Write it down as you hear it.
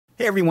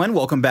Hey everyone,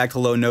 welcome back to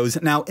Low Nose.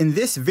 Now in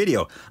this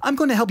video, I'm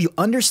going to help you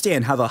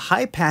understand how the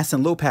high pass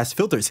and low pass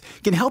filters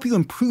can help you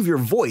improve your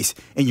voice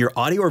in your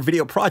audio or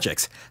video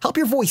projects. Help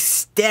your voice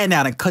stand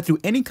out and cut through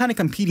any kind of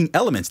competing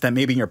elements that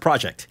may be in your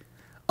project.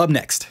 Up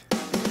next.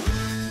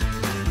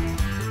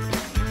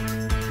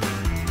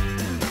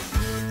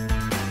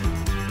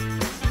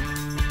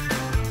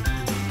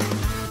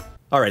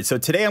 Alright, so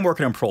today I'm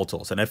working on Pro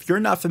Tools, and if you're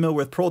not familiar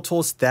with Pro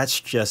Tools, that's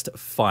just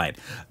fine.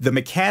 The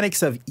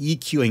mechanics of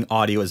EQing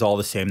audio is all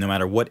the same no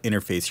matter what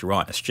interface you're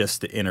on. It's just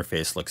the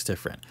interface looks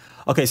different.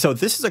 Okay, so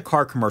this is a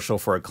car commercial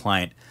for a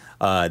client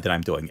that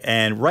I'm doing,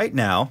 and right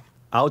now,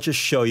 I'll just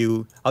show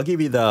you, I'll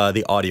give you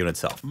the audio in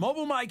itself.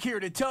 Mobile Mike here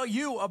to tell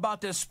you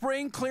about the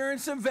spring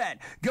clearance event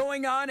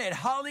going on at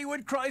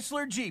Hollywood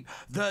Chrysler Jeep.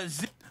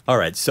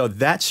 Alright, so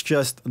that's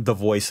just the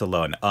voice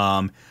alone.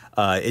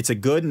 It's a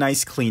good,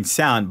 nice, clean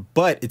sound,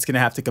 but it's going to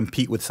have to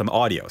compete with some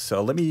audio.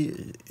 So let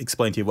me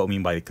explain to you what we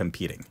mean by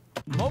competing.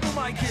 Mobile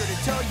Mike here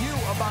to tell you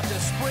about the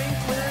spring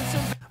clearance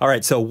event.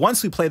 Alright, so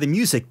once we play the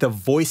music, the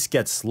voice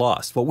gets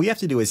lost. What we have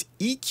to do is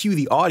EQ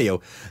the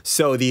audio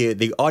so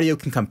the audio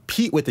can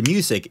compete with the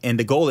music, and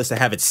the goal is to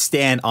have it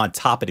stand on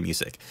top of the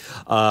music.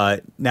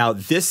 Now,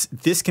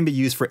 this can be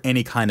used for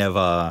any kind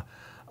of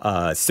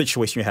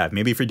situation you have.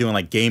 Maybe if you're doing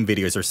like game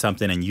videos or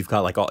something, and you've got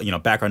like all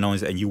background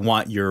noise, and you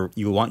want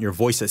your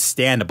voice to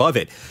stand above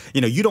it.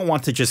 You don't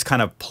want to just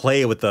kind of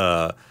play with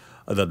the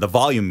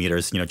volume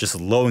meters.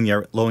 Just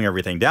lowering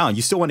everything down.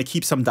 You still want to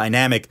keep some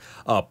dynamic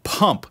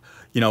pump.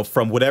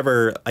 From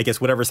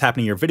whatever's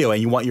happening in your video,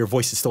 and you want your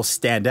voice to still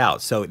stand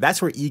out. So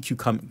that's where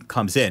EQ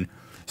comes in.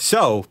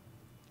 So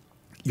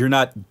you're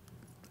not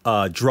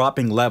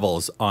dropping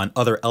levels on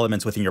other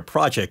elements within your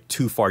project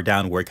too far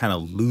down where it kind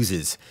of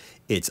loses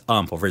its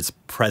or its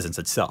presence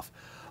itself.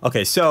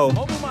 Okay, so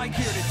Mobile Mike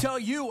here to tell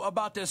you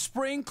about the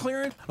spring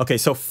clearance. Okay,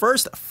 so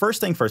first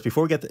thing first,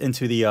 before we get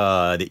into the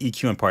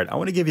EQing part, I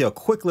want to give you a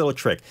quick little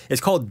trick. It's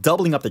called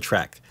doubling up the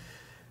track.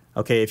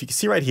 Okay, if you can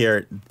see right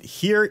here,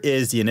 here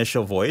is the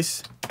initial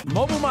voice.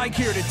 Mobile Mike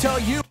here to tell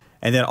you.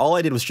 And then all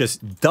I did was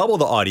just double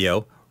the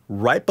audio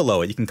right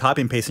below it. You can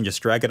copy and paste and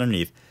just drag it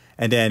underneath.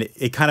 And then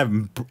it kind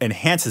of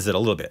enhances it a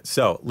little bit.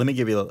 So let me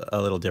give you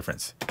a little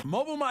difference.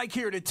 Mobile Mike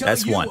here to tell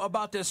you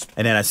about this.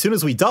 And then as soon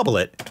as we double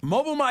it,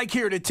 Mobile Mike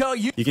here to tell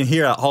you. You can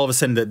hear all of a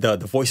sudden the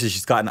voice has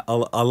just gotten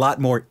a lot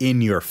more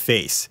in your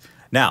face.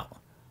 Now,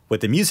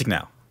 with the music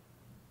now,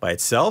 by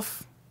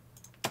itself.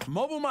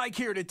 Mobile Mike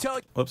here to tell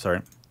you. Oops,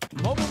 sorry.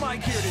 Mobile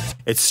Mike here to.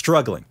 It's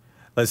struggling.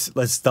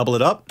 Let's double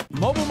it up.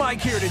 Mobile Mike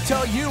here to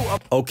tell you.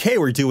 Okay,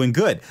 we're doing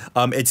good.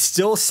 It's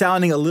still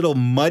sounding a little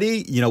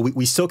muddy.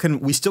 We still can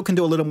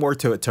do a little more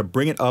to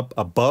bring it up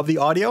above the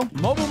audio.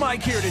 Mobile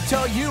Mike here to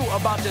tell you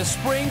about the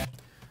spring.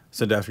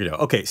 So that's what you know.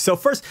 Okay, so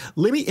first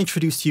let me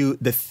introduce to you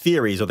the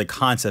theories or the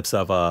concepts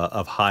of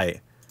a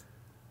high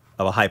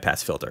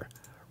pass filter.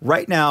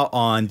 Right now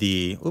on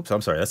the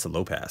I'm sorry, that's the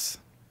low pass.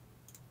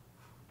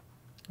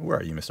 Where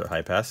are you, Mr.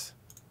 High Pass?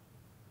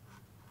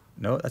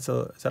 No, is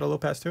that a low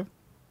pass too?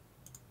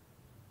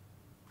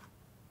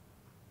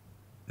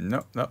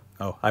 No.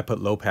 Oh, I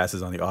put low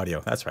passes on the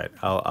audio. That's right.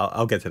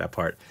 I'll get to that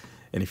part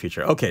in the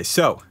future. Okay,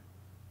 so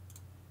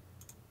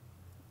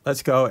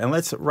let's go and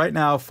right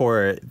now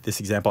for this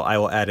example, I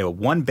will add a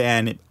one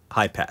band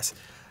high pass.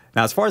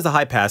 Now, as far as the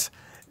high pass,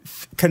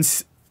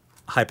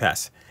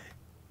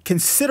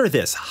 consider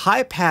this.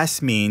 High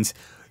pass means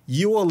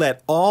you will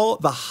let all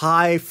the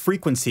high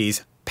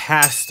frequencies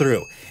pass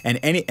through, and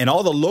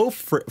all the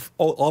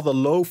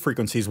low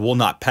frequencies will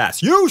not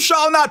pass. You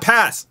shall not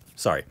pass.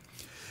 Sorry.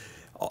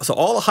 So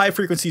all the high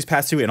frequencies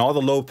pass through, and all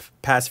the low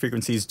pass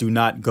frequencies do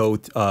not go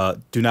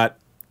through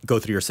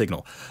your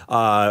signal.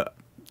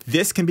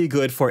 This can be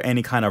good for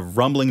any kind of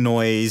rumbling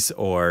noise,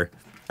 or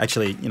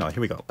actually,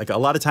 here we go. Like a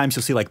lot of times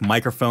you'll see like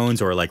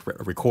microphones or like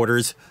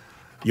recorders.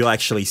 You'll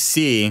actually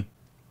see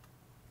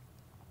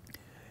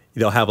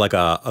they'll have like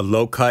a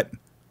low cut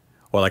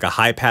or like a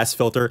high pass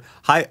filter.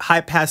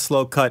 High pass,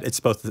 low cut. It's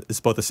both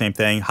the same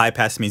thing. High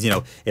pass means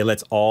it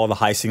lets all the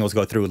high signals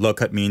go through. Low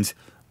cut means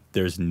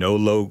there's no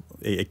low.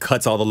 It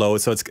cuts all the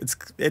lows. So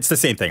it's the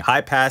same thing.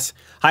 High pass,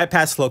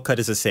 low cut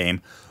is the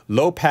same.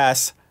 Low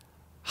pass,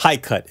 high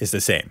cut is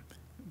the same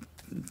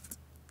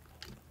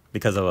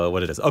because of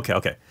what it is. Okay.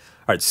 All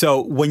right.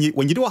 So when you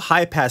do a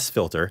high pass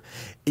filter,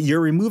 you're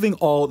removing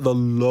all the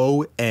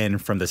low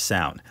end from the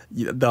sound.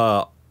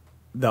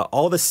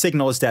 All the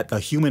signals that the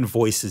human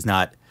voice does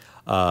not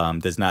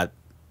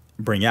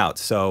bring out.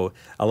 So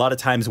a lot of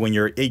times when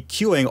you're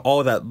EQing,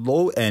 all that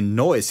low end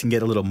noise can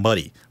get a little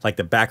muddy, like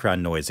the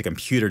background noise, the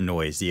computer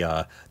noise,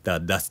 the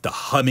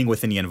humming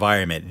within the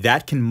environment.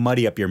 That can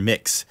muddy up your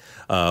mix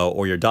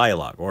or your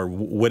dialogue or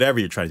whatever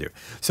you're trying to do.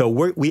 So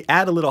we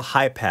add a little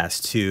high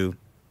pass to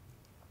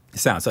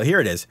sound. So here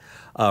it is.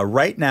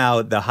 Right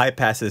now the high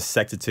pass is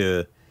set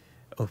to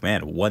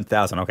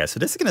 1,000. Okay, so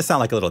this is gonna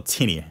sound like a little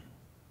tinny.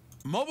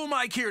 Mobile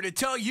Mike here to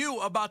tell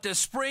you about the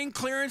spring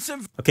clearance.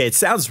 Okay, it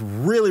sounds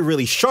really,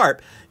 really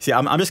sharp. See,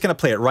 I'm just going to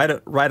play it right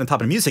on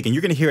top of the music, and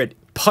you're going to hear it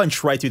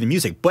punch right through the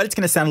music, but it's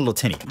going to sound a little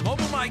tinny.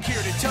 Mobile Mike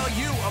here to tell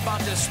you about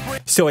about the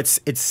spring. So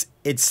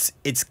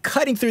it's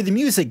cutting through the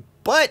music,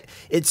 but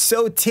it's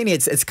so tinny.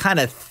 It's kind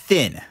of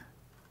thin.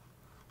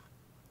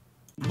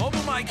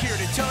 Mobile Mike here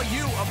to tell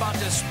you about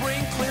the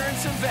spring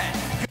clearance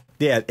event.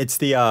 Yeah, it's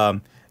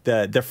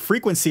the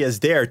frequency is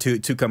there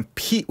to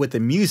compete with the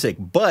music,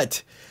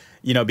 but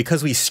you know,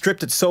 because we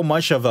stripped it so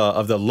much of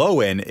the low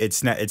end,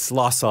 it's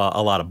lost a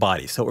lot of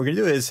body. So what we're gonna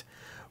do is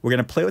we're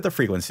gonna play with the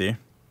frequency.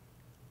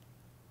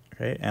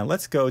 Okay, and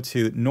let's go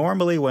to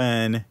normally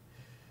when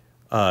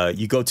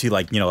you go to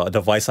like, you know, a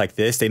device like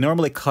this, they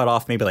normally cut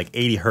off maybe like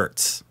 80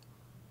 hertz.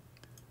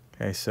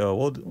 Okay, so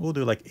we'll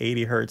do like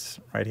 80 hertz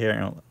right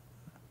here.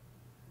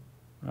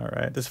 All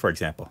right, this is for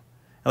example.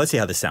 Now let's see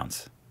how this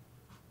sounds.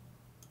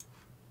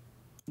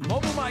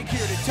 Mobile Mike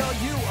here to tell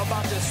you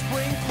about the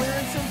spring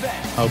clearance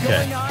event Okay.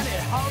 going on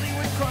at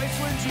Hollywood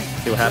Chrysler Jeep.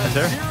 See what happens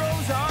there?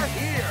 Zeros are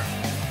here.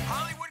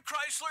 Hollywood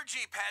Chrysler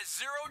Jeep has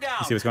zero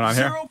down. See what's going on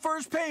here? Zero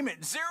first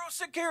payment, zero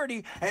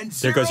security, and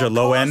There zero goes your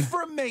low cost end.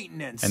 for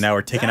maintenance. And now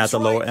we're taking out the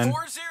low end.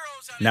 4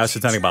 zeros on Now a it's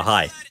Jeep something about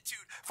high. Cherokee Latitude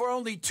for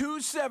only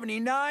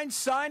 $279.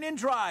 Sign and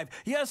drive.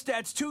 Yes,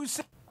 that's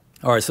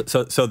All right, so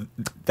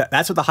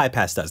that's what the high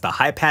pass does. The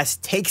high pass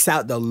takes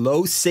out the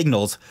low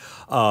signals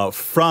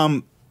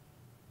from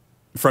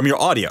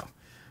your audio.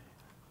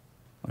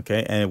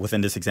 Okay, and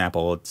within this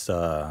example, it's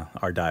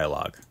our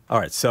dialogue. All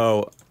right,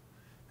 so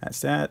that's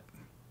that.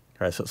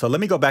 All right, so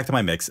let me go back to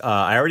my mix.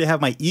 I already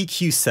have my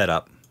EQ set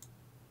up.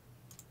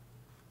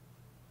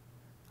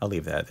 I'll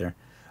leave that there.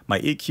 My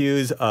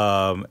EQs,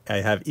 I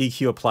have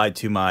EQ applied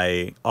to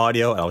my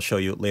audio, and I'll show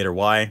you later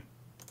why.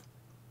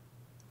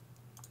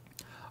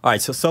 All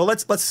right, so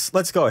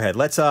let's go ahead.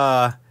 Let's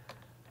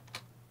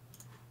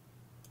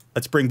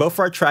bring both of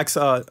our tracks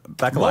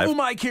back alive. Mobile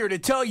Mike here to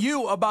tell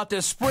you about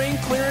the spring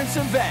clearance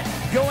event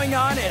going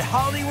on at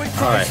Hollywood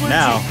Chrysler. All right,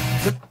 now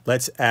Jeep.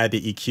 let's add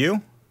the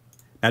EQ.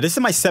 Now this is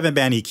my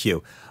 7-band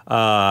EQ.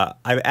 I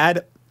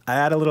add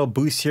a little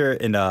boost here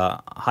in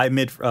high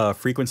mid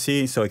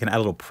frequency, so I can add a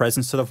little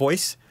presence to the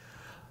voice.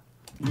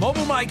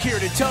 Mobile Mike here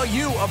to tell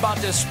you about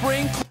the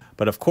spring.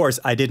 But of course,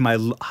 I did my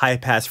high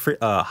pass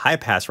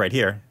right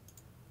here.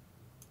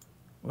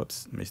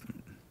 Whoops.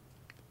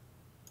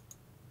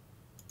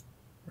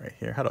 Right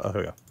here. Oh,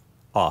 here we go.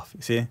 Off.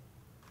 You see?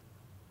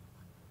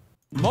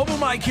 Mobile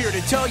Mike here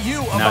to tell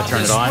you Now about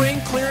turn the it on. spring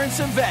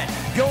clearance event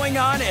going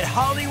on at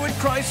Hollywood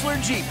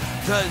Chrysler Jeep.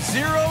 The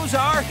zeros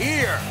are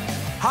here.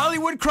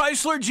 Hollywood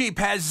Chrysler Jeep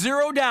has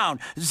zero down,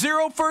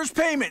 zero first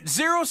payment,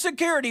 zero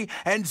security,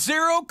 and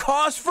zero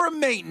cost for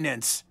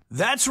maintenance.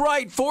 That's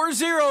right, 4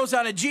 zeros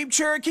on a Jeep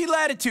Cherokee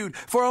Latitude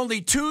for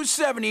only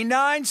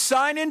 $279.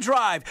 Sign and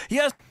drive.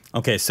 Yes.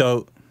 Okay,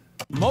 so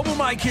Mobile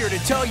Mike here to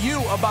tell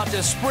you about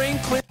the spring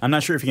clear. I'm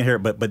not sure if you can hear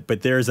it,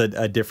 but there's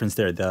a difference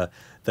there.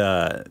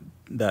 The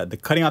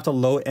cutting off the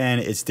low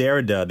end is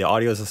there. The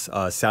audio is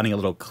sounding a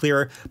little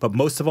clearer, but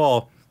most of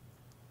all,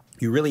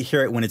 you really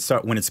hear it when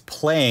it's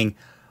playing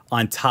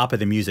on top of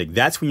the music.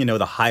 That's when you know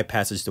the high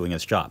pass is doing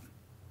its job.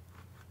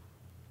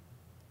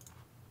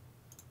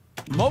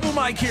 Mobile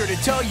Mike here to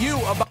tell you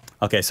about.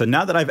 Okay, so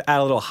now that I've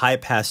added a little high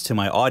pass to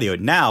my audio,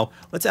 now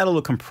let's add a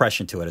little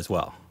compression to it as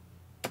well.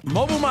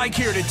 Mobile Mike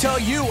here to tell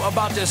you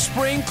about the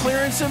spring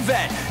clearance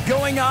event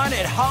going on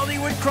at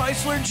Hollywood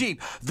Chrysler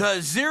Jeep.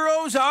 The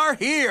zeros are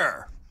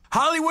here.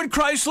 Hollywood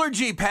Chrysler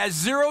Jeep has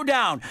zero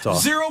down,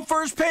 zero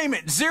first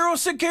payment, zero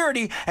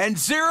security, and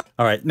zero.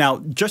 All right, now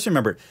just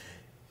remember,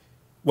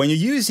 when you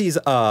use these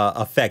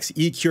effects,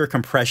 EQ or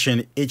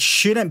compression, it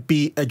shouldn't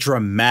be a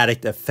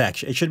dramatic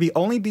effect. It should be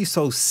only be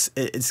so.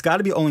 It's got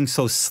to be only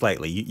so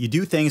slightly. You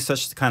do things so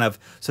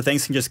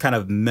things can just kind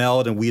of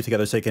meld and weave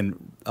together, so they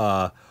can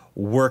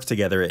work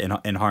together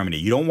in harmony.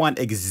 You don't want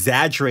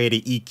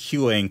exaggerated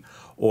EQing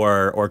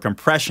or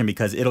compression,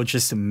 because it'll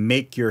just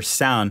make your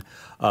sound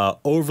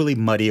overly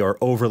muddy or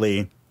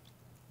overly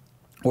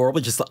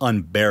just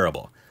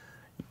unbearable.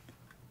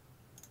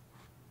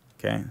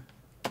 Okay.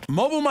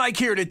 Mobile Mike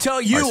here to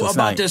tell you so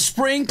about the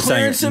spring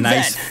clearance event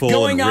nice, full,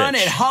 going on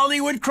rich. at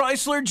Hollywood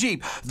Chrysler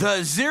Jeep.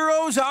 The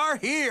zeros are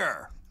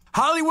here.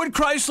 Hollywood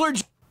Chrysler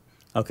Jeep.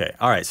 Okay.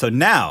 All right. So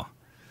now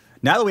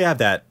that we have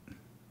that,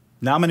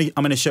 now I'm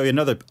gonna show you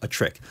another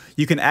trick.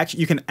 You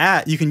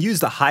can use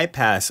the high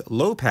pass,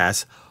 low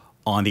pass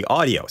on the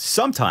audio.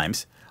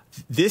 Sometimes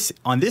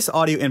on this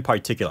audio in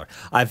particular,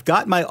 I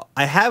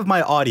have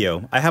my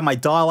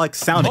dialogue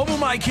sounding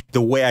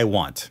the way I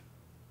want.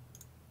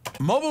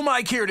 Mobile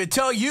Mike here to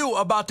tell you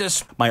about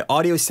this. My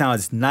audio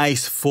sounds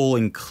nice, full,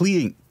 and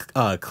clear,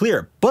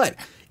 but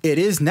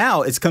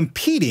it's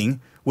competing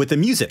with the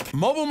music.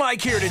 Mobile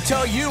Mike here to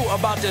tell you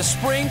about the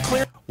spring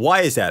clear.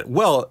 Why is that?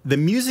 Well, the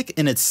music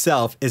in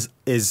itself is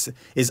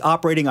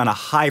operating on a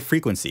high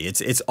frequency.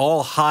 It's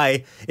all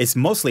high. It's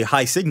mostly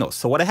high signals.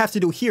 So what I have to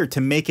do here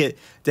to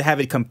have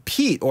it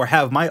compete, or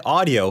have my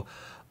audio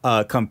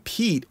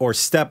compete or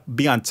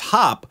be on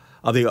top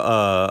of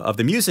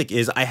the music,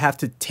 is I have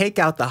to take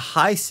out the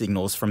high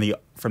signals from the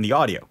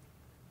audio,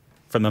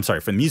 from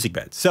the music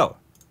bed. So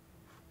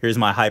here's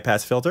my high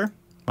pass filter.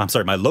 I'm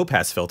sorry, my low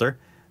pass filter.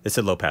 This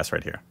is low pass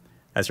right here.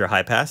 That's your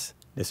high pass.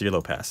 This is your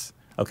low pass.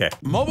 Okay.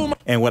 Mobile.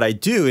 And what I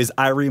do is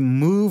I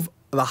remove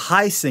the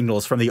high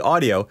signals from the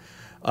audio,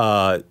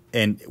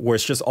 and where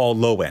it's just all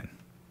low end.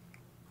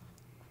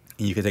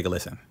 And you can take a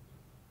listen.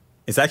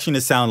 It's actually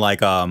going to sound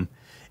like, in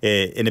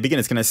the beginning,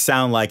 it's going to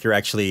sound like you're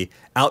actually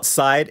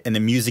outside and the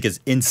music is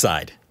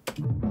inside.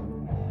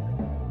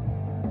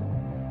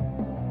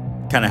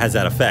 Kind of has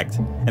that effect.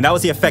 And that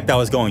was the effect I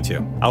was going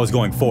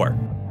for.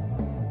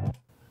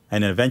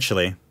 And then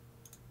eventually,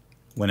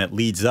 when it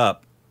leads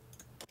up,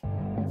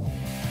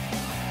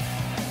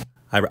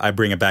 I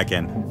bring it back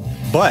in.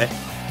 But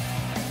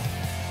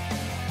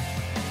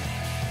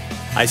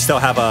I still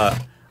have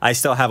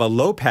a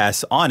low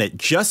pass on it,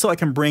 just so I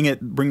can bring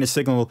the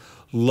signal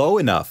low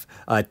enough.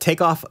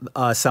 Take off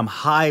some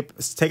high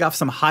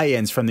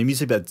ends from the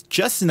music, but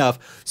just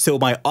enough so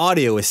my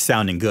audio is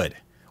sounding good,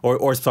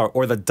 or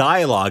the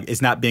dialogue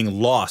is not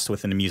being lost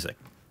within the music.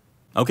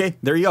 Okay,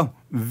 there you go.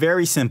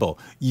 Very simple.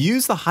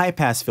 Use the high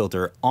pass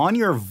filter on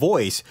your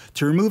voice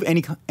to remove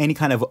any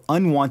kind of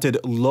unwanted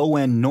low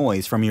end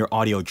noise from your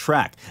audio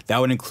track. That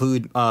would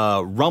include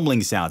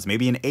rumbling sounds,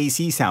 maybe an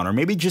AC sound, or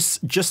maybe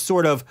just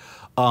sort of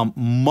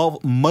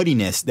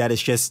muddiness that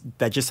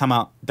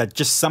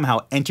just somehow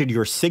entered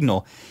your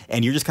signal,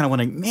 and you're just kind of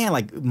wondering, man,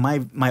 like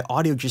my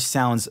audio just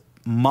sounds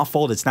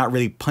muffled. It's not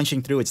really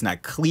punching through. It's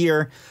not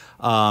clear.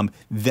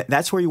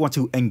 That's where you want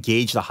to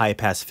engage the high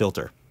pass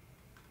filter.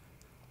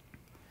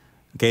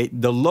 Okay,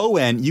 the low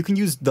end, you can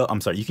use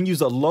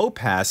the low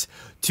pass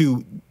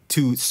to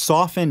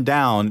soften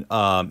down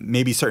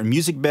maybe certain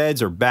music beds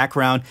or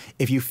background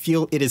if you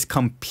feel it is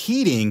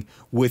competing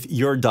with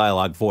your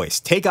dialogue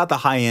voice. Take out the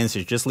high ends, so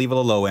just leave it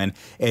a low end,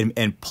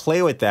 and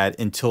play with that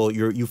until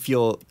you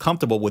feel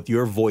comfortable with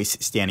your voice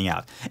standing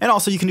out. And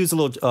also you can use you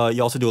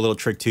also do a little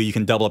trick too. You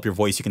can double up your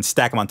voice. You can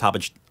stack them on top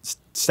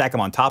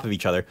of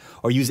each other,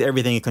 or use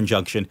everything in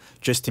conjunction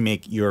just to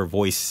make your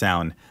voice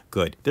sound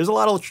good. There's a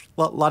lot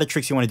of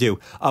tricks you want to do,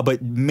 but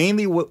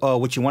mainly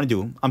what you want to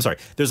do,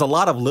 there's a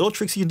lot of little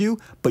tricks you can do,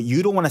 but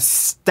you don't want to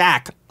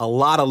stack a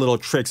lot of little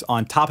tricks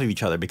on top of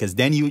each other, because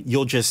then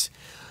you'll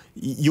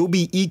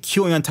be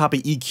EQing on top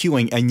of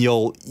EQing, and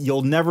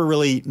you'll never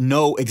really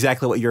know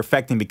exactly what you're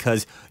affecting,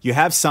 because you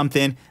have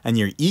something and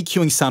you're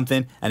EQing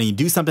something, and then you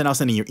do something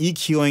else and then you're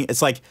EQing.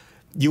 It's like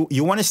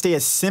you want to stay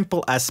as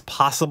simple as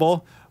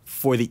possible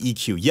for the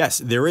EQ. Yes,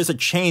 there is a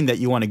chain that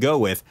you want to go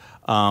with,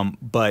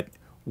 but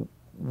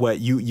what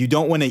you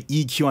don't want to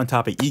EQ on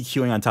top of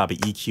EQing on top of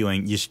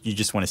EQing. You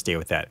just want to stay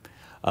with that.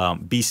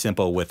 Be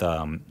simple with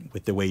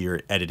the way you're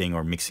editing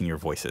or mixing your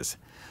voices.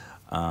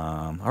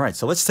 All right,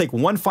 so let's take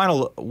one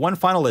final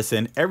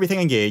listen. Everything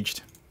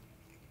engaged.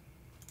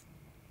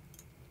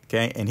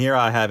 Okay, and here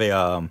I have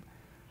an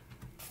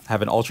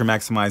ultra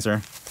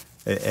maximizer,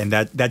 and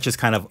that just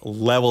kind of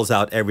levels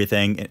out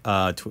everything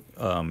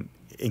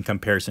in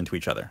comparison to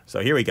each other. So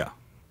here we go.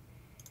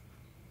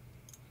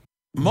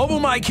 Mobile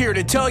Mike here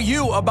to tell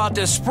you about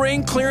the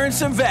spring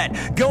clearance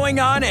event going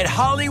on at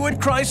Hollywood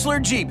Chrysler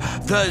Jeep.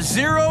 The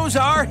zeros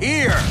are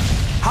here.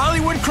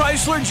 Hollywood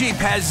Chrysler Jeep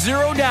has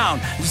 0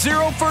 down,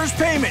 0 first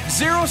payment,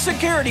 0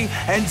 security,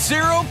 and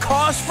 0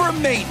 cost for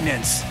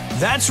maintenance.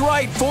 That's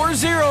right, 4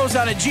 zeros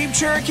on a Jeep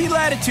Cherokee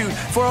Latitude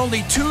for only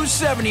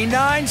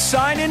 $279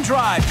 sign and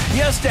drive.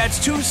 Yes, that's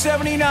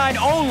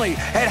 $279 only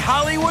at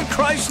Hollywood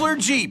Chrysler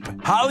Jeep.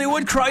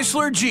 Hollywood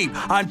Chrysler Jeep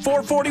on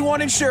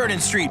 441 and Sheridan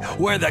Street,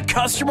 where the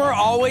customer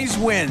always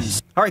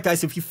wins. All right,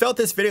 guys, if you felt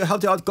this video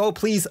helped you out,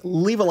 please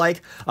leave a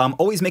like. I'm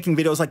always making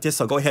videos like this,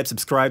 so go ahead,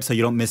 subscribe so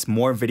you don't miss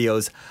more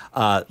videos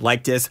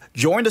like this.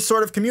 Join the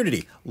sort of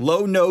community.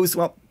 Low knows,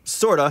 well,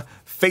 sorta.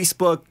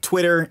 Facebook,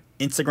 Twitter,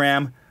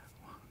 Instagram.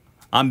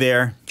 I'm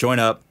there. Join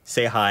up.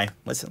 Say hi.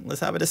 Let's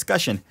have a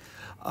discussion.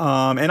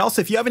 And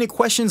also, if you have any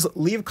questions,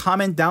 leave a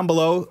comment down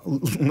below.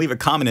 Leave a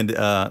comment in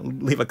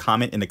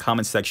the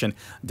comment section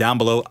down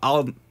below.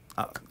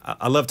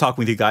 I love talking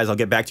with you guys. I'll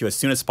get back to you as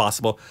soon as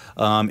possible.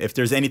 If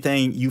there's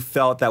anything you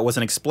felt that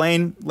wasn't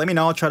explained, let me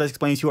know. I'll try to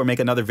explain to you or make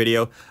another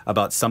video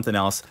about something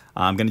else.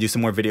 I'm going to do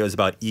some more videos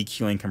about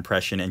EQing,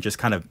 compression, and just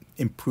kind of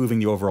improving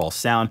the overall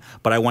sound.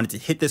 But I wanted to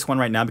hit this one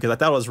right now because I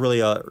thought it was really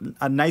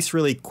a nice,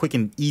 really quick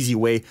and easy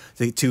way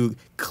to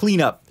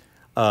clean up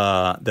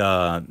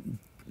the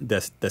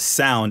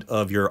sound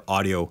of your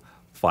audio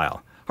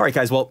file. All right,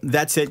 guys. Well,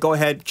 that's it. Go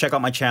ahead, check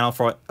out my channel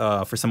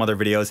for some other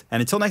videos.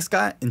 And until next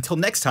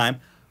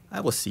time, I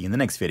will see you in the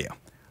next video.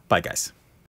 Bye, guys.